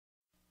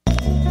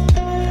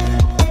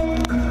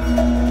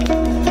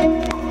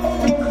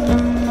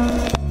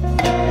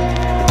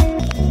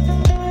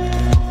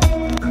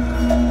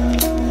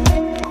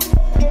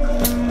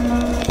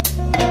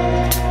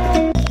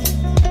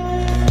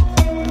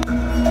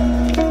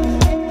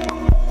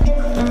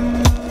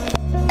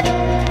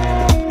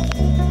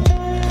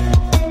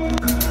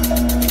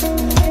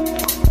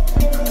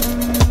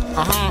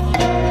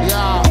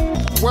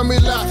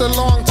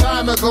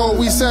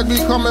said we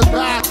coming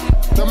back.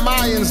 The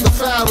Mayans, the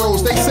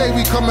Pharaohs, they say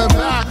we coming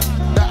back.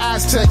 The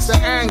Aztecs, the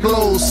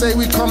Anglos, say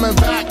we coming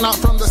back. Not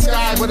from the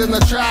sky, but in the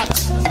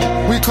tracks.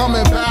 We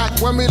coming back.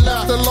 When we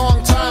left a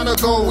long time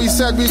ago, we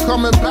said we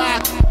coming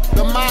back.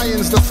 The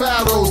Mayans, the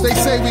Pharaohs, they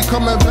say we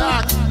coming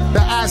back.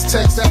 The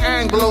Aztecs, the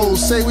Anglos,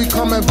 say we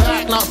coming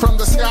back. Not from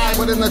the sky,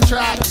 but in the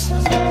tracks.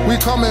 We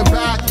coming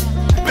back.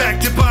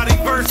 Back to body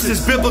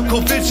verses,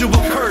 biblical visual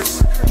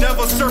curse.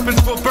 Devil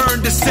serpents will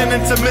burn, descend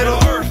into Middle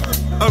Earth.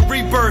 A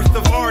rebirth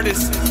of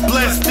artists,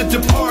 bless the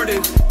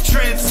departed.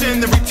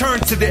 Transcend the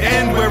return to the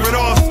end where it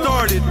all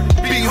started.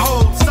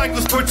 Behold,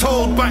 cycles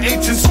foretold by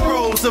ancient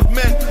scrolls of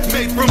men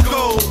made from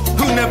gold,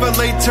 who never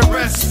laid to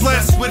rest,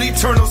 blessed with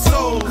eternal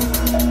soul.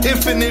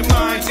 Infinite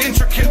minds,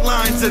 intricate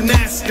lines of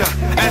Nazca.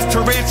 As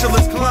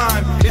tarantulas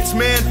climb, it's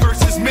man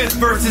versus myth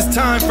versus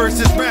time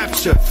versus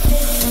rapture.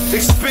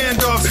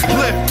 Expand off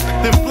split,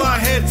 then fly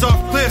heads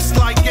off cliffs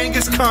like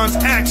Genghis Khan's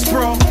axe,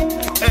 bro.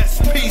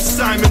 SP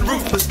Simon,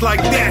 ruthless like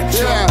that,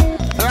 yo. Yeah,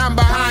 and I'm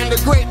behind the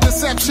great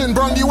deception.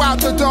 Brung you out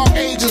the dark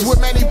ages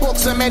with many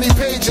books and many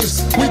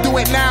pages. We do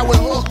it now with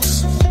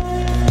hooks.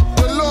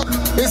 The look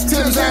is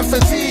Tim's and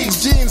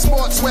fatigues, jeans,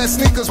 sportswear,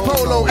 sneakers,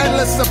 polo,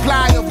 endless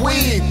supply of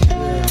weed.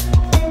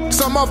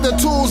 Some of the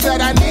tools that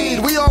I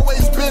need, we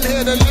always been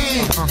here to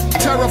lead.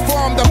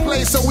 Terraform the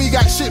place so we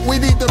got shit we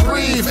need to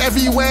breathe.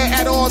 Everywhere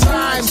at all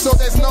times, so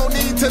there's no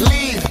need to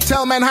leave.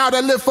 Tell men how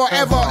to live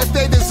forever if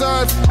they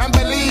deserve and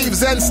believe.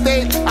 Zen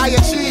state, I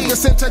achieve.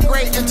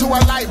 Disintegrate into a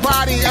light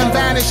body and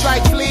vanish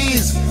like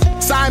fleas.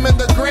 Simon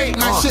the Great,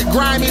 my shit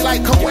grimy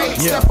like Kuwait.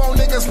 Step on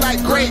niggas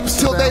like grapes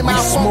till they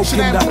malfunction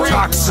and break.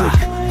 Toxic.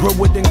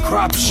 Grow it and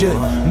crop shit,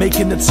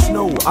 making it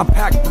snow. I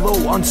pack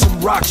blow on some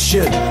rock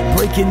shit.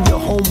 Breaking your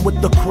home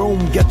with the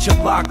chrome, get your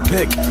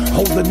lockpick.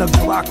 Holding a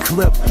Glock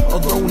clip,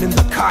 alone in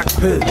the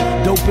cockpit.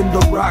 Dope in the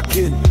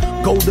rocket,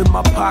 gold in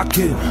my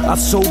pocket. I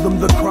sold them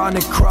the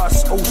chronic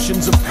cross,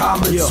 oceans of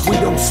comets. We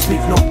don't speak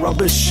no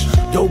rubbish,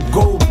 dope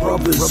gold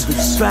brothers.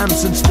 Fam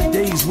since the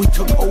days we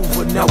took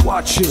over, now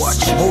watch it.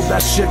 Hold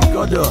that shit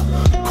gutter,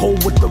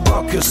 cold with the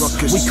ruckus.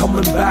 We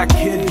coming back,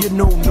 kid, you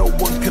know no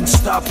one can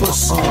stop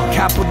us.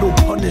 Capital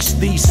punish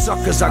these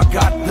suckers, I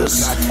got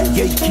this.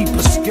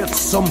 Gatekeeper skits,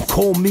 some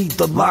call me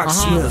the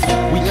locksmith.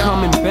 We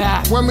coming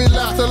back. When we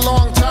left a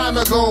long time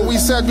ago, we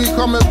said we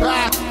coming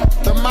back.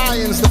 The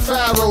Mayans, the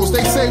Pharaohs,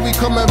 they say we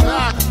coming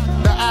back.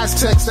 The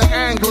Aztecs, the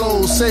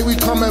Anglos, say we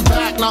coming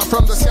back. Not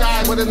from the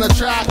sky, but in the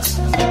tracks.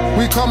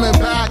 We coming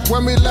back.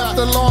 When we left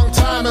a long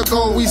time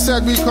ago, we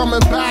said we coming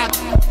back.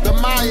 The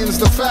Mayans,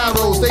 the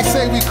Pharaohs, they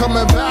say we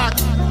coming back.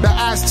 The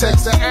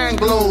Aztecs, the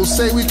Anglos,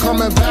 say we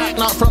coming back.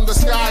 Not from the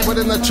sky, but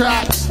in the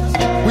tracks.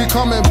 We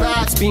coming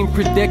back. It's been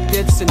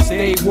predicted since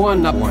day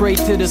one. I pray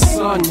to the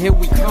sun, here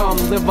we come.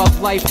 Live our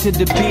life to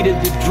the beat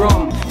of the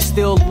drum.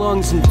 Still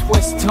lungs and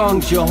twist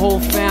tongues. Your whole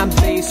fan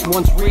base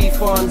wants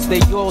refunds, they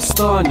all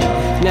stunned.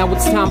 Now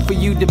it's time for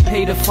you to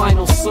pay the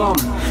final sum.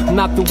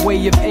 Not the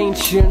way of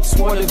ancients,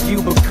 what have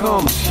you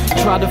become?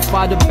 Try to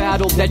fight a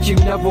battle that you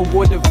never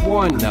would have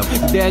won.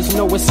 There's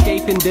no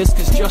escaping this,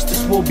 cause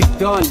justice will be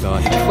done.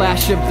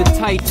 Clash of the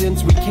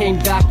Titans, we came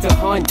back to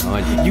hunt.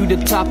 You the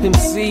top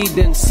MC,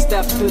 then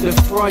step to the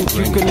front.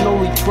 You can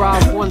only try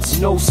once,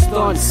 no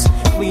stunts.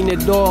 Clean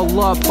it all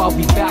up, I'll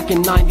be back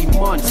in 90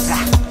 months.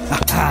 We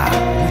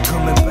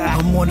coming back.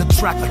 I'm on the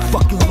track like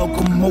fucking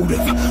locomotive.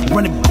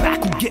 Running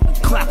back, I'm getting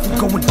clapped.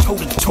 I'm going toe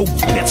to toe,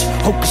 bitch.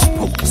 Hocus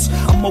pocus.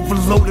 I'm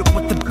overloaded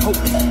with the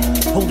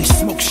potent. Holy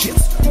smoke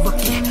shits.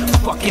 Looking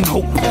fucking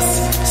hopeless.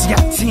 See, I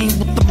team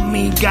with the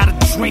mean, gotta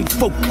drain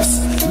focus.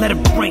 Let it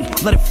rain,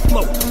 let it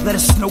flow, let it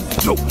snow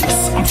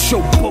dopeness. I'm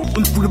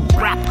showboating through the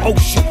rap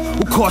ocean.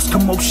 Who caused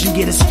commotion,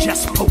 get his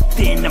chest poked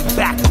in and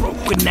back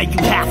broken. Now you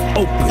half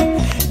open.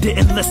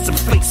 Didn't listen,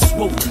 face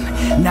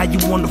swollen. Now you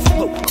on the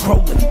float,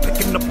 crawling,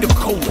 picking up your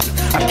colon.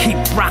 I keep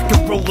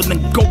rockin', rolling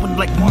and going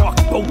like Mark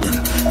Bolan.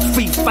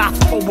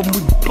 3-5-4 when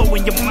we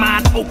blowing your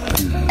mind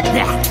open.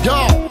 Yeah.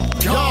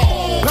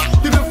 Yo, back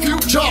to the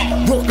future.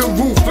 Broken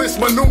ruthless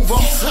maneuver.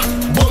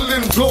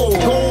 Bullin' flow,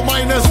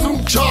 Goldminerz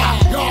suture.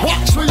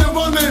 Watch where you're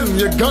running,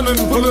 you're gunning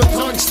full of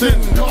tungsten.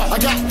 I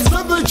got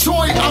 7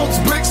 troy ounce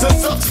bricks of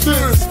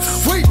substance.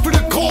 Wait for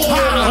the call.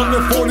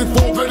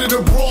 144 ready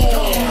to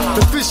brawl.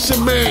 The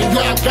fisherman,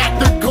 y'all got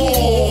the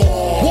goal.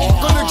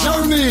 Walk on a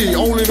journey,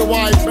 only the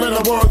wise men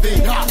are worthy.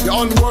 The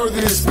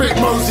unworthy is spit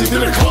mercy to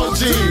the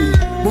clergy.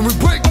 When we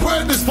break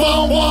bread, this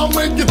fire will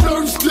make you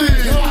thirsty.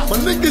 My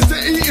niggas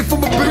are eating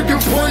from a bigger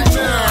plate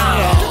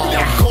now. Give me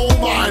that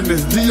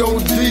Goldminerz,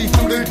 D.O.D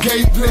through the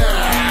gate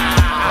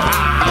now.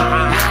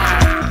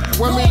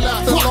 When we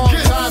left a long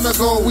time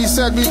ago, we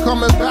said we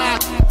coming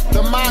back.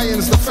 The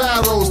Mayans, the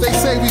Pharaohs, they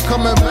say we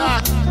coming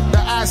back. The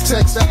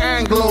Aztecs, the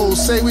Anglos,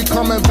 say we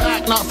coming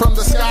back. Not from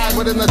the sky,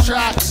 but in the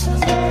tracks.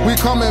 We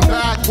coming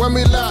back. When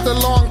we left a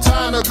long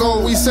time ago,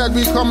 we said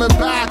we coming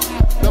back.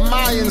 The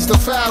Mayans, the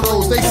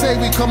Pharaohs, they say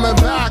we coming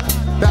back.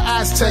 The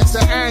Aztecs, the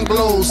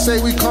Anglos, say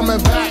we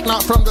coming back.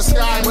 Not from the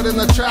sky, but in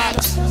the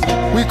tracks.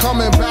 We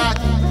coming back.